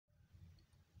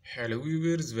Hello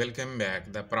viewers, welcome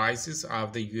back. The prices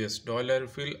of the US dollar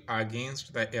fell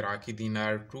against the Iraqi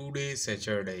dinar today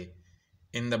Saturday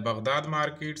in the Baghdad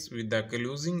markets with the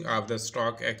closing of the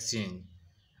stock exchange.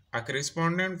 A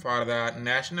correspondent for the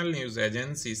national news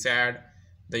agency said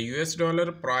the US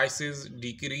dollar prices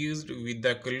decreased with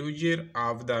the closure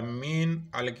of the main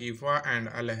Al-Kifa and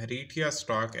Al-Harithia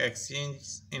stock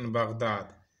exchanges in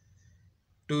Baghdad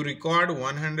to record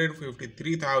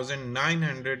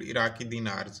 153,900 Iraqi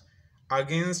dinars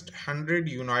against 100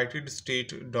 United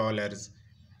States dollars,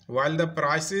 while the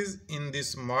prices in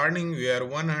this morning were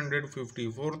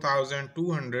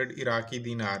 154,200 Iraqi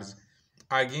dinars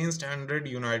against 100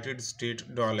 United States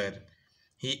dollar.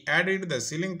 He added the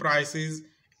selling prices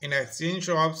in exchange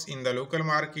shops in the local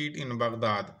market in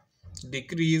Baghdad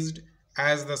decreased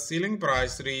as the selling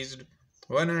price reached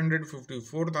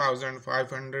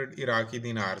 154,500 Iraqi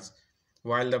dinars,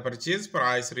 while the purchase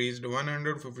price reached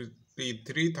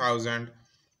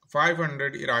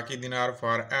 153,500 Iraqi dinar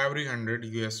for every 100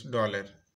 US dollar.